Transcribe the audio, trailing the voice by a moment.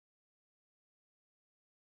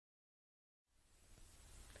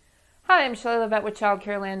Hi, I'm Shelley Levette with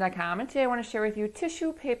ChildCareLand.com, and today I want to share with you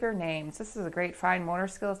tissue paper names. This is a great fine motor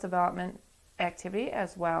skills development activity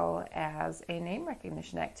as well as a name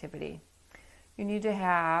recognition activity. You need to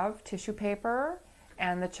have tissue paper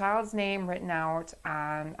and the child's name written out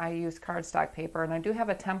on, I use cardstock paper, and I do have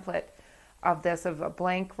a template of this, of a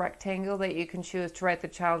blank rectangle that you can choose to write the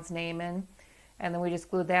child's name in, and then we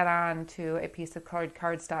just glue that on to a piece of colored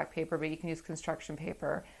cardstock paper, but you can use construction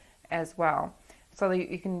paper as well. So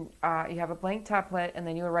that you can, you have a blank template, and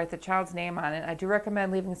then you would write the child's name on it. I do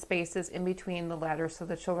recommend leaving spaces in between the letters so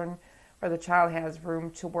the children or the child has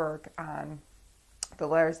room to work on the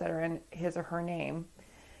letters that are in his or her name.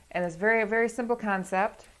 And it's a very simple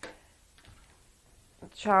concept.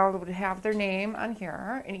 The child would have their name on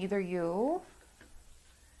here, and either you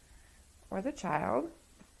or the child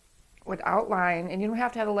would outline, and you don't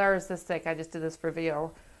have to have the letters this thick, I just did this for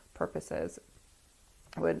video purposes,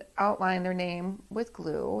 would outline their name with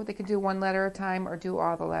glue. They could do one letter at a time or do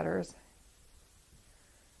all the letters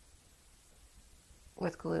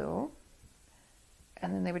with glue.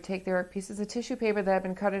 And then they would take their pieces of tissue paper that have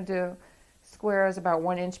been cut into squares about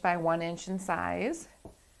 1 inch by 1 inch in size.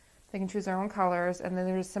 They can choose their own colors, and then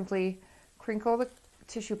they would simply crinkle the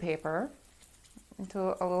tissue paper into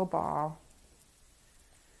a little ball,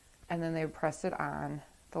 and then they would press it on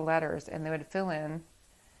the letters, and they would fill in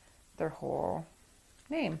their whole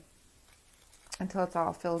name until it's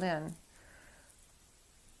all filled in.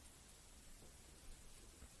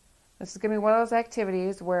 This is going to be one of those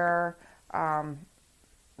activities where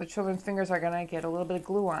the children's fingers are going to get a little bit of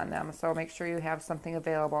glue on them, so make sure you have something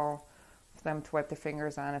available for them to wipe their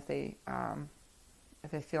fingers on if they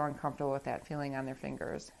feel uncomfortable with that feeling on their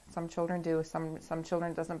fingers. Some children do, some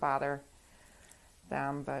children it doesn't bother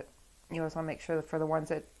them, but you always want to make sure that for the ones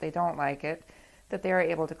that they don't like it, that they are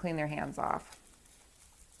able to clean their hands off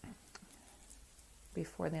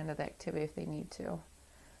before the end of the activity if they need to.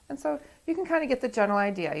 And so you can kind of get the general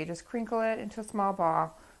idea. You just crinkle it into a small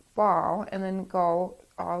ball and then go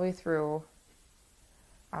all the way through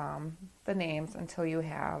the names until you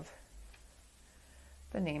have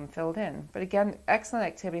the name filled in. But again, excellent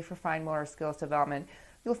activity for fine motor skills development.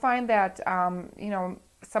 You'll find that you know,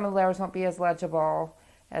 some of the letters won't be as legible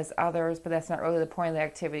as others, but that's not really the point of the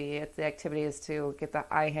activity. The activity is to get the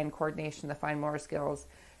eye-hand coordination, the fine motor skills,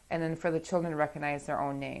 and then for the children to recognize their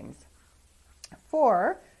own names.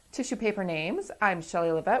 For tissue paper names, I'm Shelley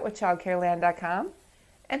Levette with ChildCareLand.com,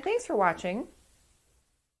 and thanks for watching.